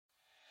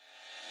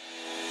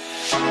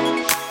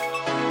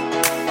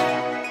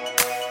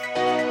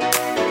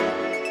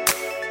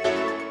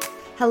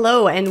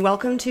Hello, and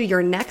welcome to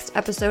your next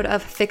episode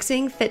of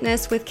Fixing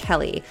Fitness with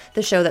Kelly,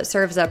 the show that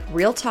serves up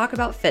real talk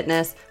about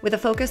fitness with a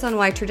focus on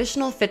why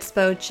traditional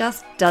Fitspo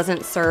just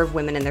doesn't serve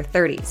women in their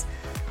 30s.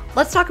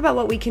 Let's talk about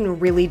what we can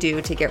really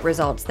do to get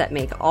results that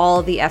make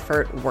all the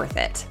effort worth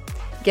it.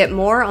 Get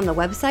more on the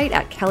website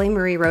at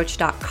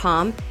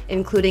kellymarieroach.com,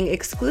 including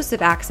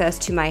exclusive access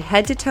to my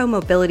head-to-toe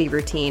mobility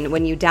routine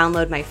when you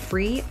download my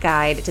free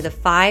guide to the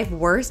 5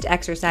 worst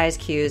exercise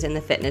cues in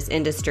the fitness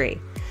industry.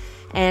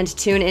 And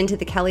tune into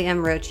the Kelly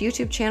M. Roach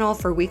YouTube channel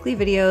for weekly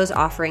videos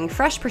offering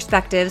fresh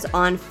perspectives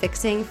on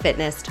fixing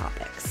fitness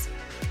topics.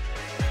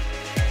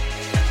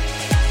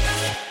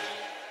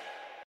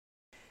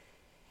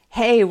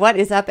 Hey, what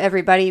is up,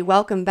 everybody?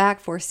 Welcome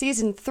back for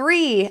Season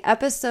 3,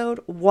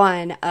 Episode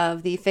 1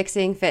 of the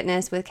Fixing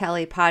Fitness with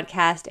Kelly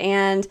podcast.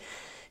 And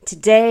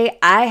today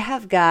I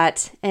have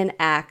got an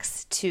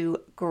axe to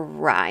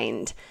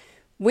grind.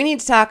 We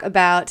need to talk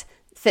about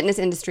fitness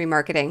industry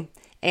marketing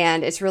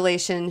and its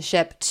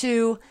relationship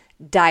to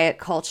diet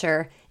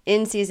culture.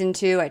 In Season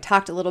 2, I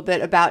talked a little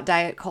bit about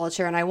diet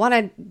culture, and I want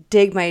to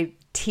dig my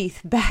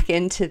teeth back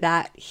into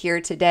that here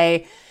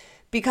today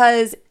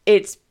because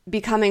it's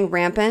becoming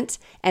rampant,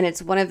 and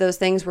it's one of those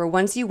things where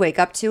once you wake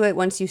up to it,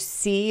 once you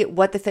see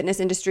what the fitness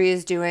industry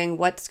is doing,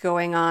 what's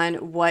going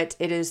on, what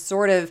it is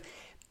sort of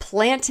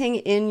planting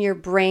in your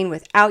brain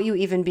without you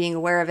even being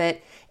aware of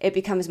it, it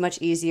becomes much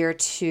easier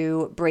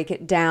to break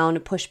it down,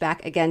 push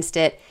back against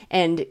it,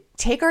 and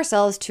take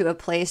ourselves to a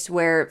place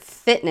where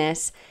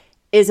fitness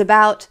is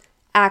about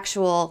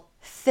actual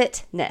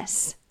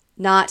fitness,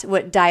 not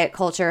what diet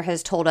culture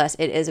has told us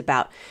it is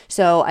about.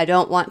 So I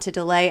don't want to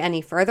delay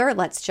any further.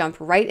 Let's jump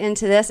right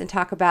into this and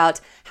talk about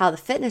how the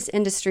fitness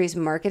industry's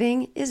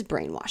marketing is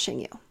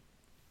brainwashing you.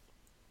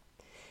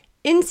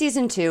 In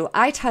Season 2,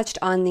 I touched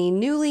on the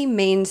newly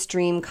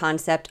mainstream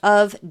concept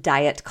of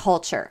diet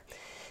culture.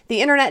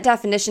 The internet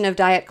definition of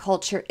diet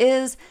culture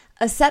is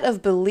a set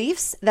of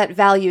beliefs that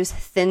values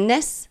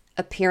thinness,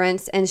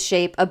 appearance, and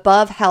shape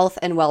above health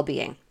and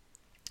well-being.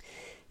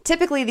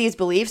 Typically, these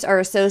beliefs are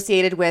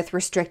associated with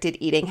restricted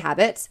eating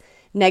habits,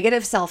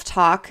 negative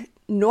self-talk,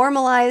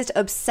 normalized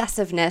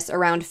obsessiveness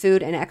around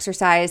food and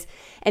exercise,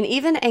 and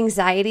even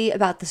anxiety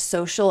about the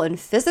social and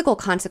physical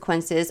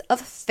consequences of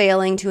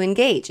failing to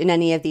engage in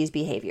any of these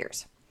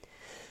behaviors.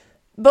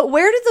 But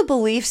where do the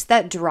beliefs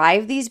that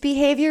drive these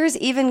behaviors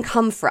even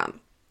come from?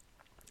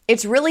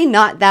 It's really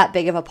not that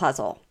big of a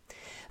puzzle.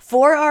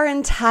 For our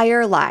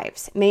entire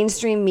lives,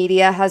 mainstream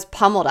media has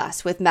pummeled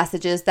us with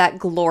messages that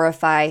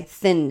glorify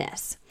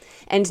thinness.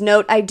 And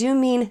note, I do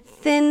mean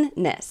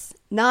thinness,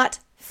 not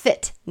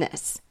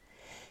fitness.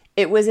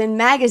 It was in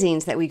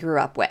magazines that we grew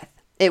up with.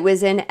 It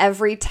was in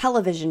every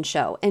television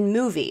show and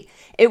movie.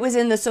 It was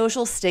in the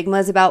social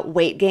stigmas about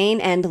weight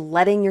gain and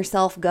letting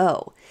yourself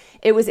go.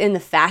 It was in the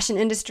fashion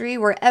industry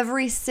where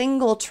every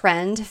single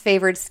trend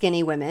favored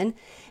skinny women.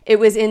 It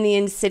was in the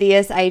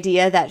insidious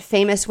idea that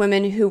famous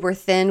women who were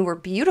thin were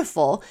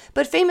beautiful,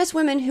 but famous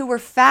women who were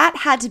fat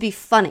had to be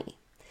funny.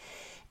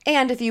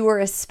 And if you were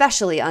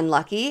especially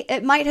unlucky,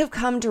 it might have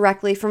come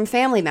directly from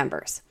family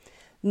members.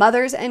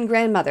 Mothers and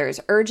grandmothers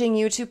urging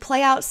you to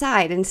play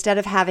outside instead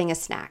of having a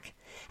snack,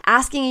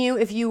 asking you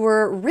if you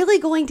were really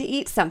going to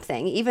eat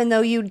something even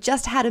though you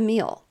just had a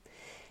meal,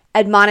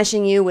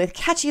 admonishing you with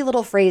catchy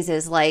little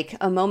phrases like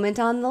a moment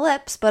on the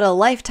lips but a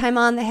lifetime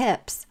on the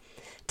hips,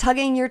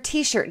 tugging your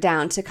t-shirt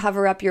down to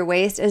cover up your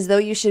waist as though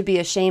you should be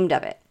ashamed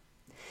of it.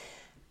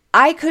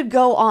 I could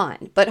go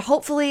on, but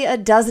hopefully a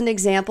dozen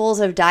examples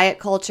of diet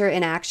culture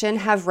in action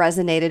have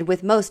resonated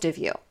with most of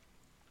you.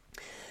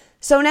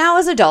 So now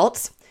as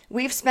adults,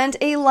 we've spent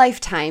a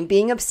lifetime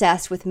being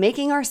obsessed with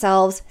making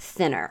ourselves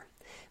thinner,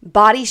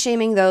 body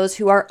shaming those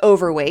who are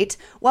overweight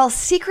while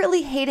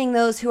secretly hating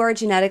those who are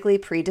genetically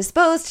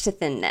predisposed to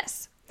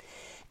thinness.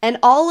 And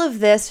all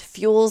of this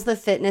fuels the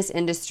fitness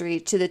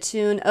industry to the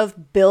tune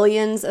of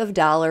billions of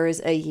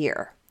dollars a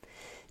year.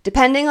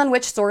 Depending on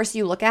which source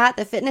you look at,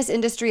 the fitness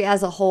industry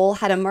as a whole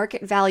had a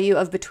market value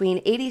of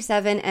between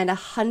 $87 and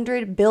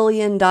 $100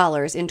 billion in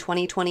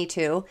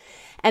 2022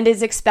 and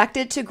is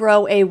expected to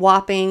grow a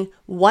whopping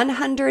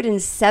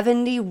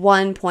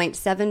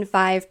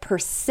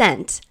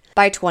 171.75%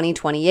 by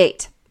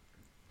 2028.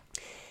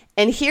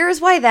 And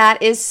here's why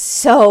that is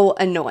so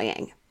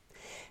annoying.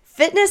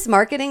 Fitness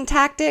marketing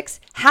tactics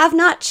have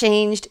not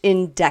changed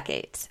in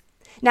decades.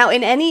 Now,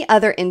 in any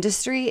other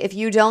industry, if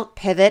you don't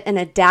pivot and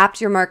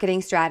adapt your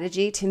marketing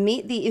strategy to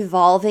meet the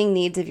evolving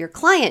needs of your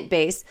client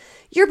base,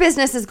 your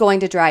business is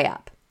going to dry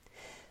up.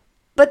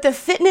 But the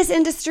fitness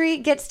industry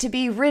gets to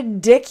be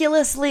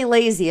ridiculously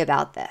lazy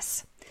about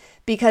this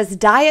because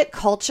diet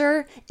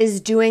culture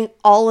is doing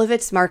all of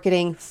its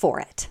marketing for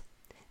it.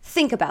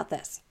 Think about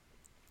this.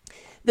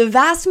 The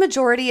vast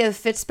majority of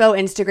Fitspo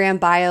Instagram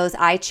bios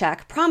I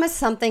check promise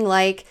something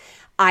like,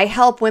 I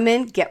help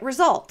women get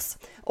results,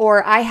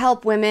 or I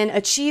help women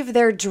achieve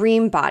their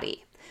dream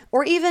body,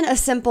 or even a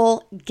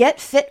simple get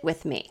fit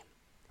with me.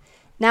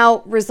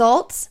 Now,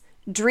 results,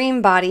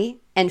 dream body,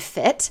 and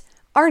fit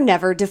are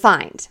never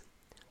defined.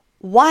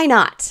 Why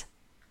not?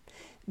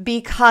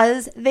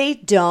 Because they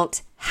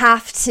don't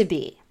have to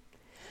be.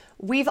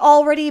 We've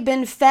already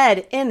been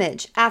fed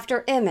image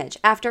after image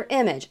after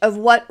image of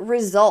what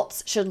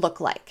results should look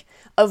like,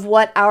 of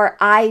what our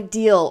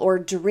ideal or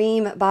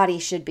dream body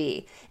should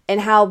be,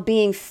 and how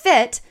being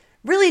fit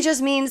really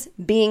just means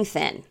being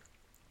thin.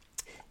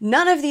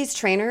 None of these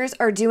trainers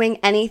are doing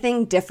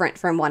anything different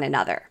from one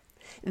another.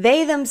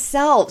 They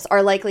themselves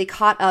are likely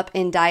caught up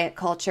in diet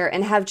culture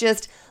and have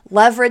just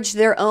leveraged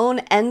their own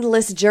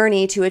endless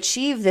journey to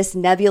achieve this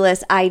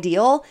nebulous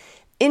ideal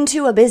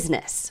into a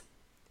business.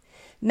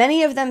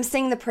 Many of them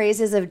sing the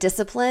praises of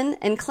discipline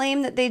and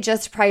claim that they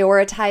just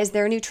prioritize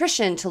their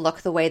nutrition to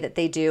look the way that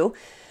they do,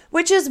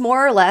 which is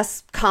more or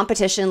less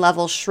competition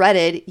level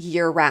shredded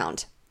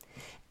year-round.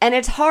 And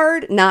it's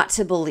hard not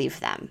to believe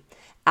them.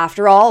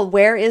 After all,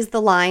 where is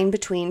the line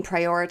between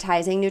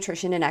prioritizing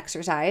nutrition and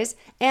exercise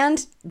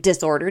and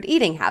disordered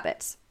eating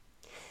habits?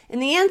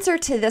 And the answer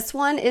to this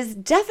one is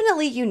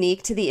definitely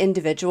unique to the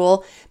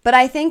individual, but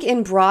I think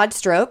in broad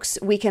strokes,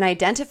 we can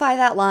identify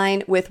that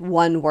line with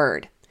one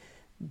word: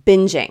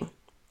 binging.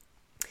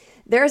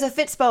 There's a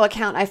Fitspo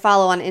account I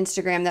follow on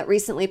Instagram that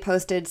recently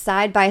posted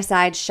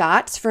side-by-side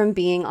shots from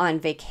being on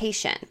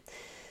vacation.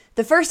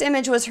 The first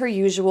image was her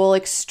usual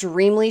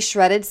extremely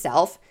shredded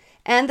self,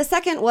 and the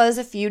second was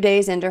a few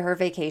days into her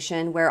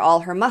vacation where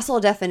all her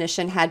muscle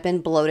definition had been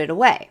bloated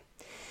away.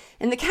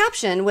 And the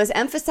caption was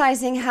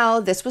emphasizing how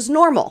this was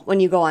normal when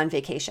you go on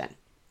vacation.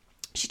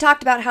 She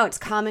talked about how it's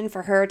common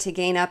for her to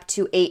gain up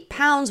to 8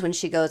 pounds when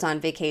she goes on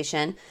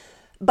vacation,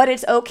 but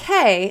it's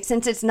okay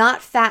since it's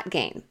not fat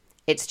gain.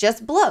 It's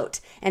just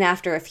bloat, and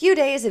after a few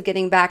days of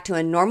getting back to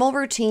a normal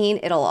routine,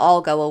 it'll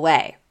all go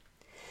away.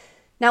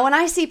 Now, when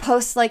I see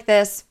posts like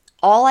this,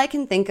 all I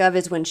can think of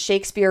is when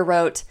Shakespeare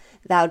wrote,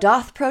 "Thou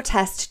doth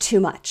protest too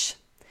much,"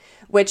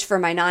 which for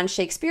my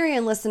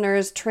non-Shakespearean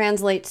listeners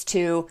translates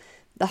to,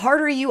 the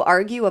harder you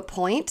argue a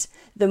point,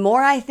 the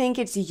more I think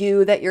it's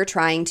you that you're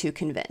trying to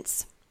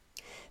convince.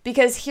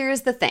 Because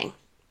here's the thing.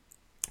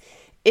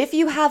 If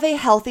you have a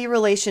healthy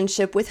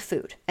relationship with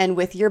food and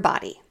with your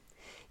body,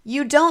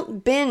 you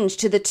don't binge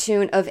to the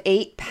tune of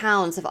 8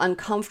 pounds of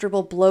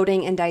uncomfortable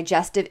bloating and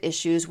digestive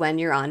issues when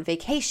you're on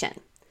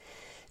vacation.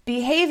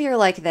 Behavior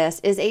like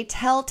this is a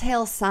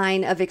telltale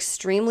sign of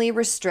extremely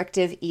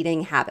restrictive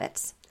eating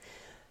habits.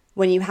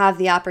 When you have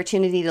the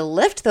opportunity to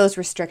lift those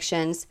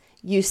restrictions,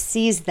 you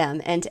seize them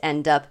and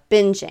end up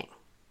binging.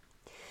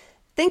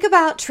 Think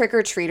about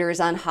trick-or-treaters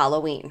on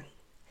Halloween.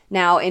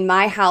 Now, in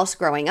my house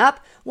growing up,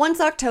 once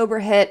October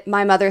hit,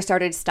 my mother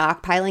started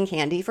stockpiling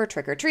candy for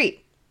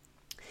trick-or-treat.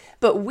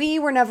 But we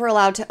were never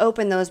allowed to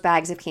open those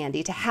bags of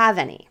candy to have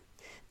any.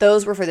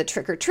 Those were for the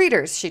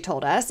trick-or-treaters, she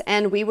told us,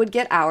 and we would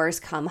get ours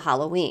come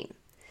Halloween.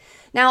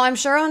 Now, I'm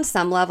sure on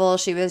some level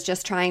she was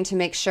just trying to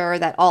make sure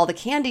that all the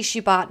candy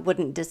she bought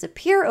wouldn't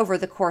disappear over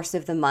the course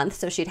of the month,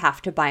 so she'd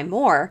have to buy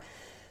more.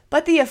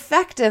 But the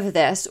effect of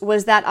this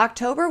was that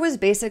October was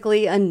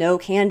basically a no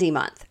candy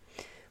month.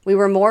 We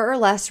were more or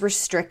less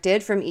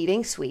restricted from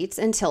eating sweets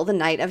until the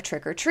night of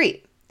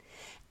trick-or-treat.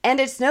 And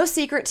it's no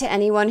secret to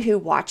anyone who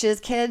watches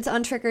kids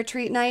on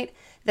trick-or-treat night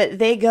that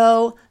they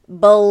go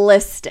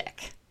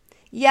ballistic.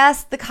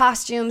 Yes, the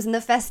costumes and the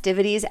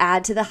festivities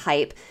add to the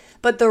hype,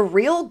 but the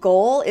real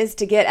goal is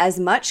to get as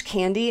much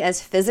candy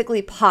as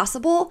physically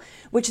possible,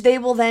 which they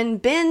will then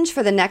binge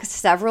for the next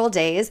several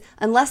days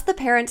unless the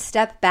parents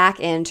step back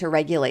in to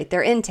regulate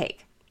their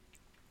intake.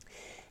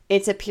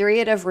 It's a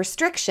period of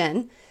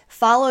restriction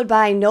followed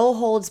by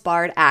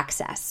no-holds-barred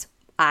access,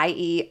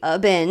 i.e. a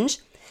binge,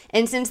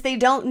 and since they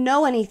don't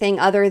know anything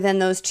other than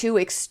those two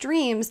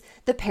extremes,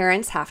 the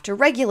parents have to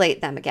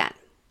regulate them again.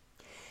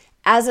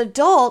 As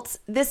adults,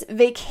 this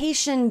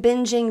vacation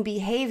binging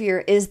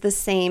behavior is the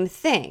same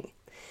thing.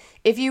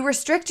 If you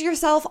restrict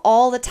yourself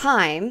all the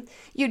time,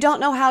 you don't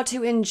know how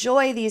to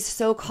enjoy these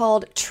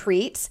so-called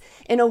treats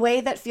in a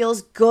way that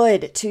feels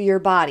good to your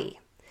body.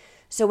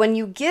 So when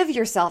you give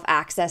yourself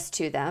access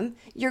to them,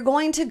 you're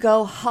going to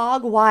go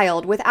hog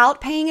wild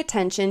without paying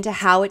attention to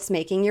how it's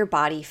making your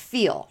body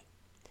feel.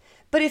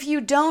 But if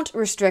you don't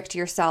restrict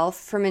yourself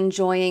from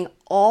enjoying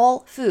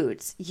all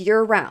foods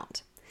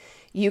year-round,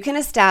 you can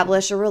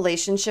establish a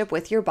relationship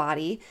with your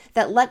body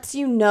that lets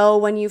you know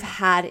when you've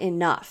had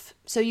enough,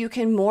 so you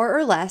can more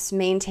or less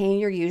maintain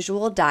your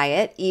usual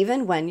diet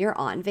even when you're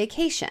on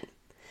vacation.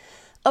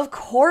 Of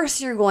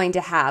course you're going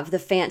to have the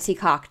fancy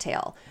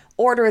cocktail,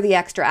 order the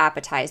extra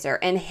appetizer,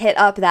 and hit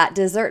up that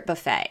dessert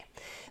buffet.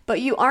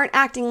 But you aren't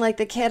acting like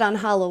the kid on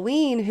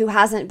Halloween who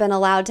hasn't been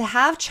allowed to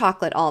have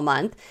chocolate all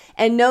month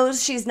and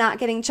knows she's not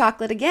getting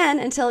chocolate again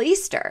until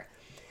Easter.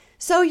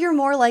 So you're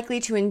more likely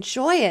to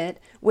enjoy it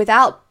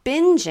without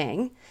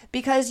binging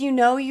because you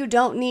know you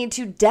don't need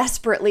to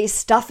desperately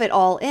stuff it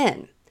all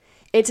in.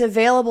 It's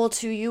available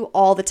to you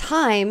all the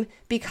time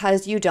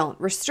because you don't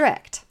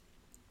restrict.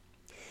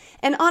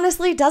 And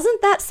honestly,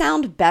 doesn't that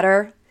sound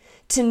better?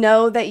 To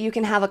know that you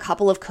can have a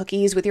couple of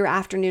cookies with your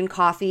afternoon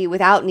coffee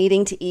without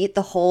needing to eat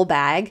the whole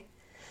bag?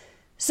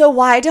 So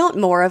why don't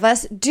more of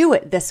us do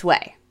it this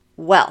way?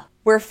 Well,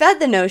 we're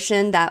fed the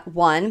notion that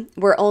 1,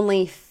 we're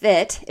only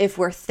fit if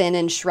we're thin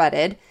and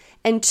shredded,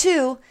 and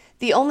 2,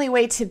 The only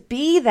way to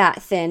be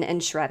that thin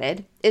and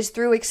shredded is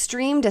through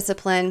extreme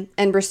discipline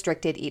and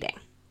restricted eating.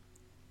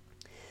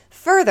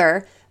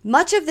 Further,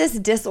 much of this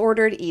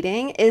disordered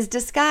eating is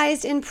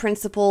disguised in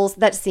principles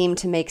that seem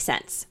to make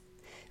sense.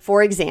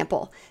 For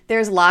example,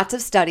 there's lots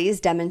of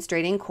studies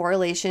demonstrating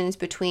correlations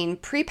between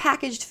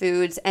prepackaged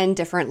foods and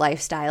different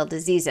lifestyle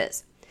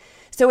diseases.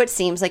 So it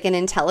seems like an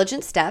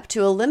intelligent step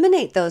to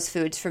eliminate those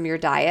foods from your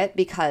diet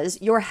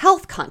because you're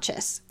health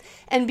conscious.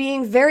 And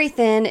being very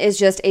thin is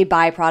just a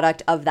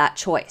byproduct of that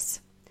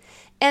choice.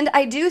 And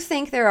I do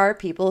think there are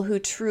people who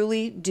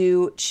truly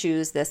do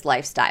choose this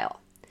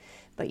lifestyle.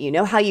 But you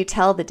know how you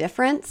tell the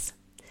difference?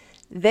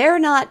 They're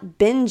not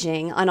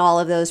binging on all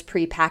of those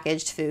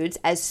prepackaged foods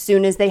as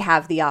soon as they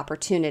have the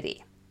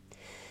opportunity.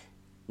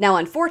 Now,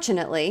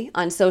 unfortunately,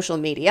 on social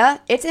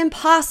media, it's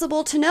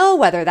impossible to know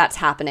whether that's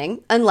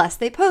happening unless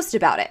they post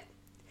about it.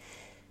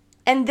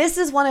 And this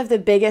is one of the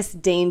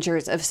biggest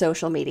dangers of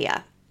social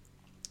media.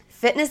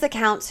 Fitness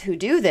accounts who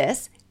do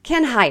this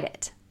can hide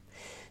it.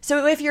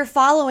 So if you're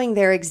following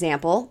their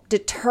example,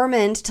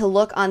 determined to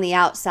look on the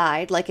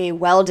outside like a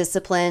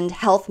well-disciplined,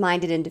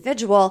 health-minded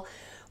individual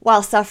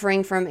while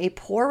suffering from a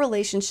poor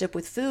relationship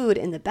with food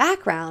in the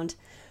background,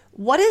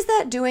 what is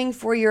that doing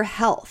for your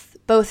health,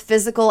 both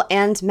physical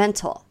and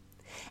mental?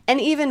 And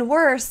even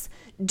worse,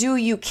 do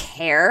you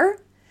care?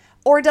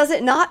 Or does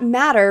it not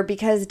matter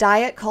because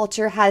diet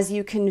culture has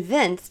you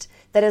convinced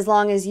that as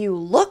long as you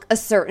look a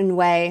certain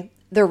way,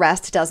 the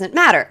rest doesn't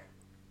matter?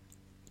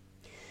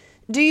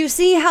 Do you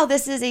see how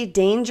this is a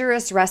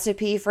dangerous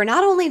recipe for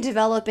not only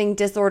developing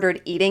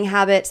disordered eating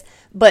habits,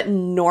 but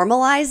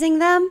normalizing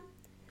them?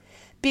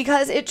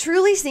 Because it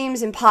truly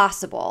seems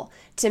impossible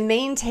to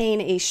maintain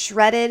a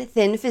shredded,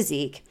 thin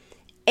physique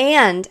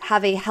and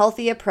have a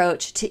healthy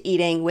approach to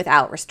eating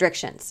without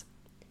restrictions.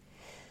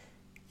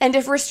 And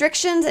if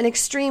restrictions and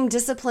extreme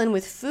discipline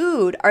with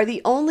food are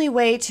the only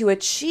way to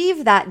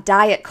achieve that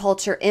diet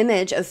culture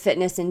image of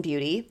fitness and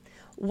beauty,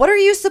 what are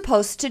you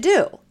supposed to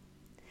do?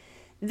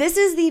 This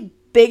is the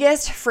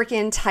biggest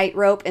freaking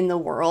tightrope in the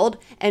world,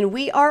 and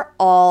we are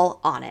all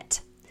on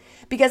it.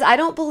 Because I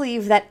don't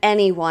believe that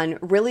anyone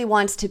really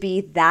wants to be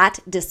that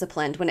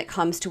disciplined when it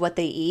comes to what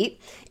they eat,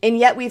 and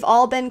yet we've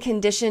all been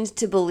conditioned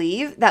to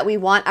believe that we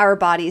want our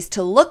bodies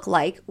to look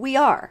like we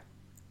are.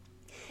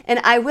 And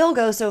I will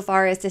go so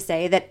far as to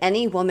say that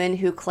any woman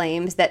who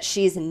claims that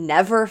she's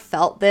never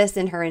felt this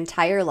in her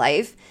entire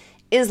life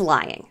is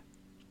lying.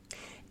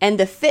 And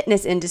the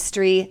fitness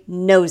industry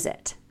knows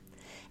it.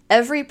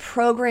 Every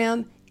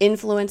program,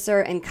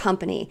 influencer, and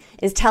company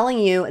is telling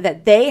you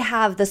that they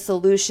have the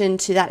solution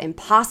to that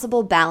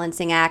impossible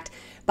balancing act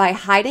by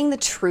hiding the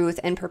truth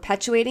and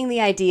perpetuating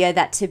the idea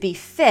that to be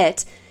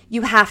fit,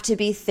 you have to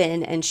be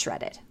thin and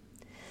shredded.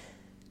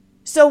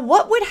 So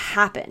what would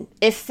happen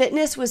if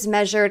fitness was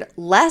measured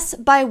less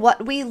by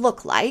what we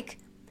look like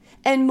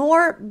and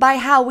more by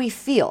how we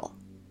feel?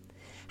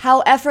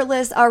 How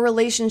effortless our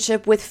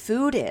relationship with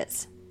food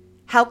is,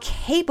 how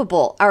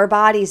capable our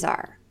bodies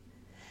are,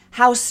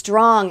 how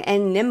strong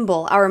and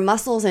nimble our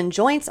muscles and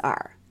joints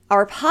are,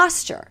 our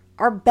posture,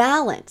 our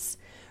balance,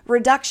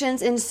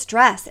 reductions in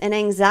stress and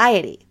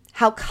anxiety,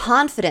 how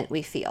confident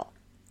we feel.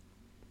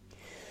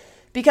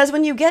 Because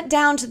when you get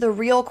down to the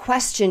real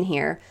question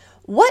here,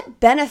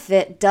 what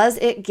benefit does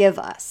it give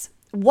us?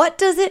 What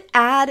does it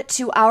add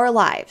to our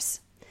lives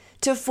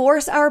to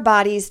force our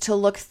bodies to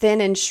look thin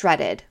and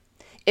shredded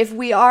if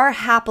we are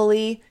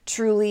happily,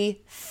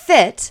 truly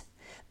fit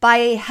by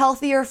a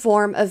healthier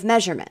form of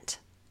measurement?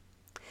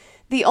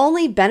 The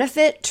only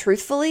benefit,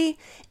 truthfully,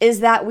 is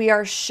that we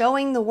are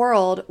showing the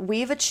world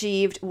we've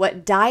achieved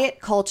what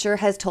diet culture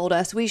has told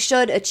us we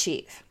should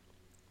achieve.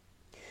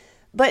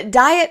 But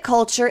diet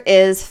culture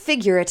is,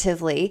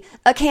 figuratively,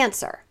 a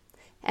cancer.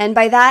 And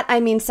by that, I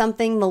mean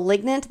something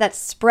malignant that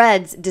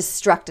spreads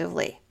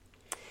destructively.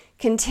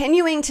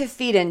 Continuing to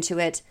feed into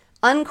it,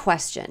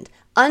 unquestioned,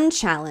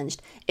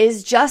 unchallenged,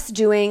 is just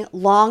doing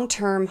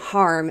long-term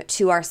harm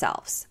to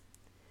ourselves.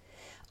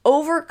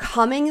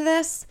 Overcoming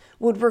this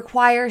would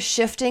require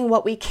shifting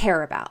what we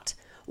care about,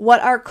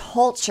 what our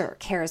culture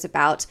cares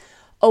about,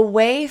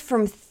 away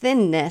from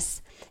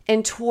thinness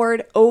and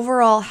toward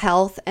overall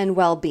health and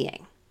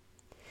well-being.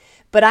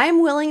 But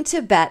I'm willing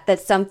to bet that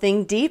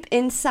something deep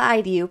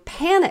inside you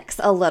panics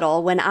a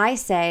little when I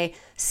say,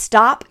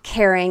 stop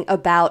caring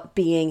about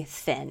being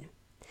thin.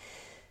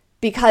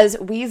 Because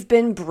we've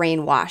been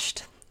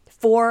brainwashed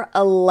for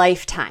a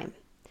lifetime.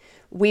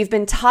 We've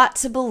been taught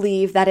to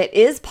believe that it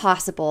is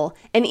possible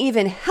and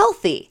even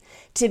healthy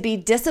to be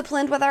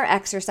disciplined with our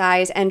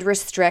exercise and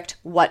restrict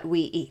what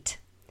we eat.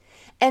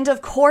 And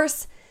of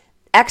course,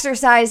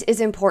 exercise is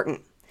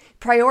important.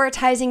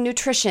 Prioritizing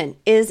nutrition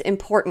is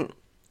important,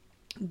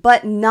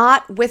 but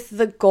not with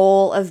the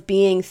goal of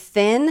being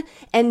thin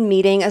and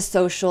meeting a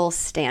social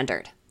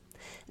standard.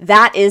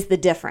 That is the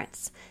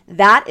difference.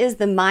 That is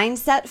the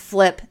mindset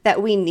flip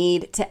that we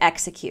need to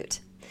execute.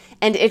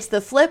 And it's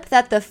the flip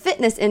that the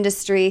fitness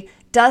industry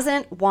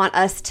doesn't want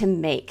us to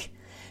make.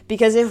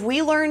 Because if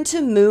we learn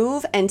to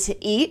move and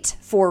to eat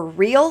for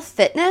real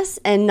fitness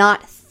and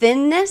not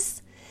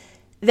thinness,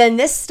 then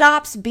this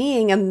stops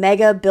being a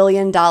mega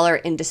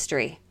billion-dollar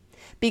industry,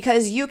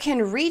 because you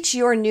can reach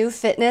your new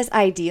fitness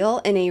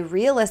ideal in a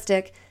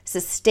realistic,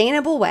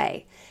 sustainable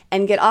way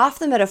and get off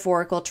the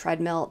metaphorical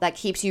treadmill that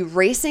keeps you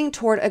racing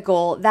toward a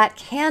goal that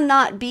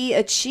cannot be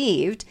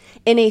achieved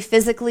in a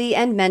physically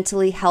and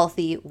mentally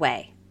healthy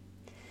way.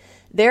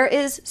 There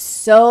is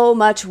so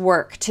much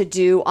work to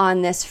do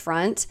on this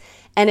front,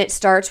 and it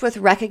starts with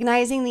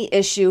recognizing the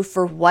issue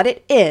for what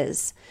it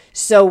is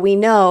so we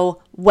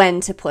know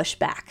when to push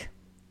back.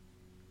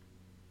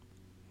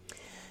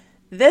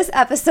 This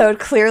episode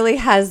clearly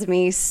has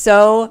me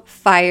so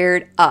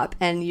fired up,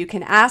 and you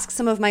can ask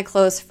some of my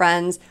close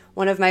friends.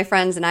 One of my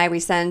friends and I, we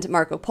send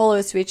Marco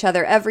Polos to each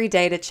other every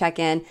day to check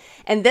in,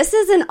 and this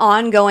is an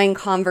ongoing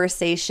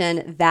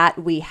conversation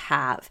that we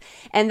have.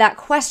 And that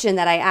question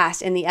that I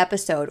asked in the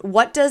episode,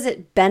 what does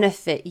it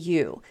benefit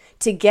you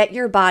to get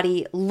your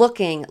body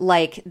looking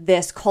like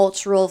this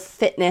cultural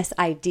fitness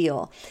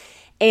ideal?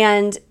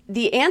 And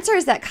the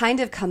answers that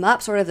kind of come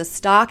up, sort of the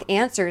stock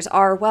answers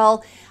are,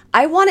 well,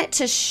 I want it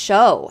to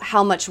show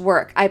how much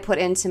work I put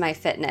into my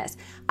fitness.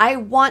 I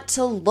want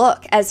to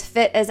look as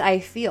fit as I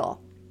feel.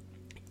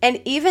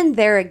 And even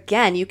there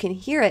again, you can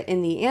hear it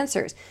in the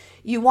answers.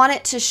 You want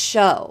it to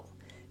show.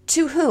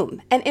 To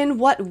whom and in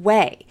what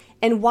way?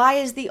 And why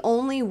is the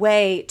only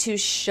way to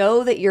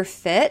show that you're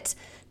fit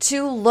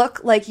to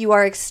look like you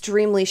are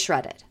extremely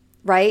shredded,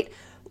 right?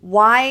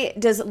 Why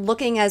does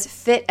looking as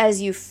fit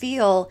as you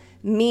feel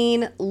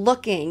mean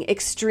looking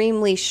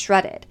extremely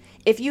shredded?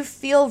 If you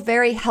feel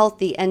very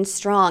healthy and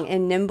strong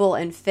and nimble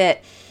and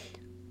fit,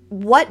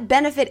 what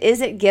benefit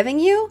is it giving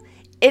you?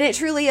 And it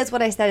truly is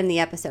what I said in the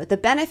episode. The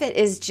benefit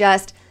is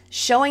just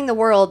showing the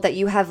world that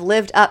you have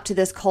lived up to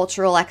this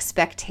cultural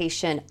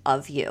expectation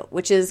of you,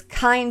 which is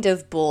kind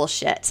of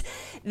bullshit.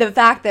 The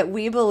fact that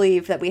we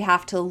believe that we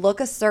have to look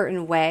a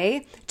certain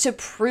way to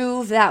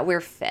prove that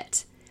we're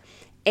fit.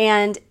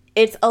 And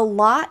it's a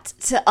lot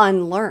to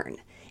unlearn.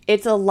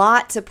 It's a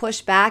lot to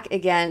push back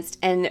against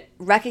and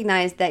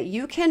recognize that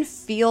you can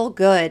feel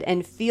good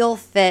and feel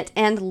fit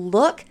and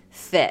look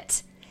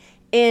fit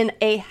in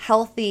a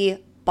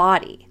healthy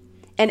body.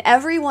 And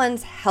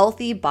everyone's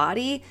healthy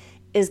body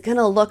is going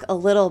to look a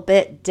little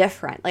bit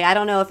different. Like, I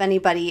don't know if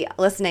anybody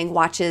listening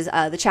watches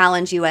the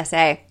Challenge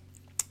USA,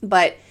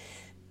 but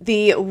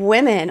the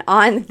women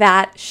on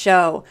that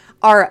show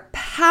are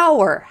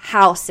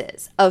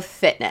powerhouses of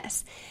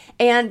fitness.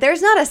 And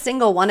there's not a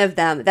single one of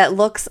them that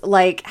looks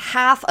like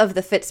half of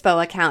the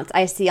Fitspo accounts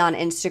I see on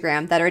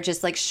Instagram that are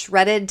just like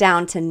shredded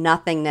down to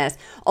nothingness,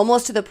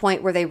 almost to the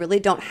point where they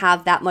really don't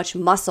have that much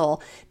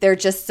muscle. They're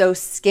just so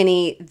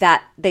skinny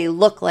that they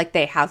look like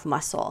they have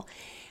muscle.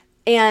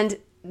 And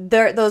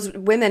those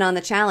women on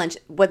the challenge,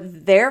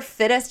 what their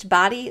fittest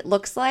body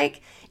looks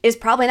like is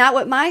probably not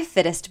what my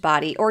fittest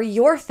body or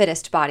your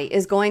fittest body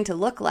is going to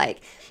look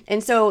like.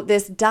 And so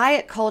this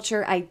diet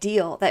culture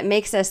ideal that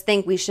makes us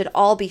think we should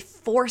all be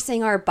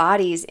forcing our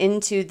bodies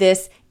into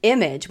this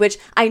image, which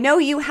I know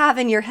you have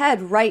in your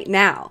head right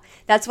now.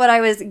 That's what I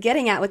was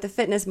getting at with the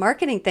fitness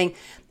marketing thing.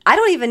 I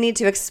don't even need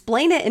to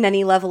explain it in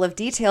any level of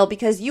detail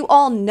because you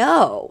all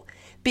know,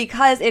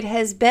 because it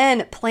has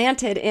been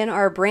planted in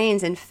our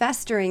brains and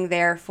festering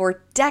there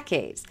for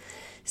decades.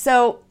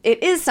 So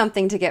it is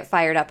something to get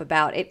fired up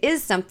about. It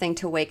is something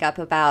to wake up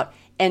about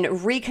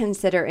and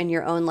reconsider in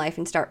your own life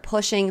and start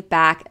pushing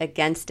back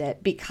against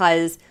it,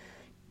 because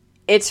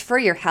it's for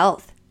your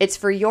health. It's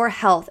for your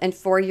health and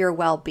for your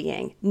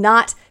well-being,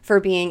 not for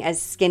being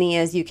as skinny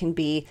as you can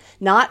be,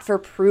 not for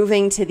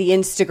proving to the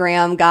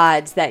Instagram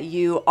gods that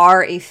you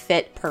are a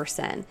fit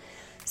person.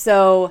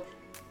 So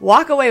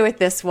walk away with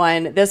this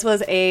one. This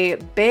was a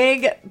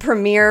big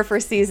premiere for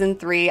season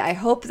 3. I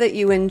hope that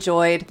you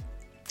enjoyed.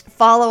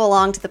 Follow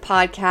along to the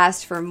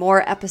podcast for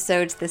more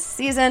episodes this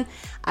season.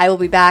 I will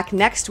be back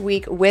next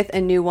week with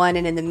a new one.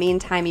 And in the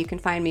meantime, you can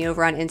find me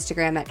over on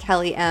Instagram at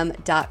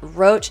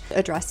kellym.roach,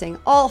 addressing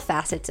all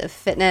facets of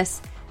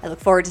fitness. I look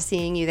forward to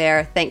seeing you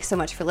there. Thanks so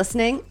much for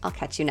listening. I'll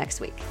catch you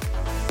next week.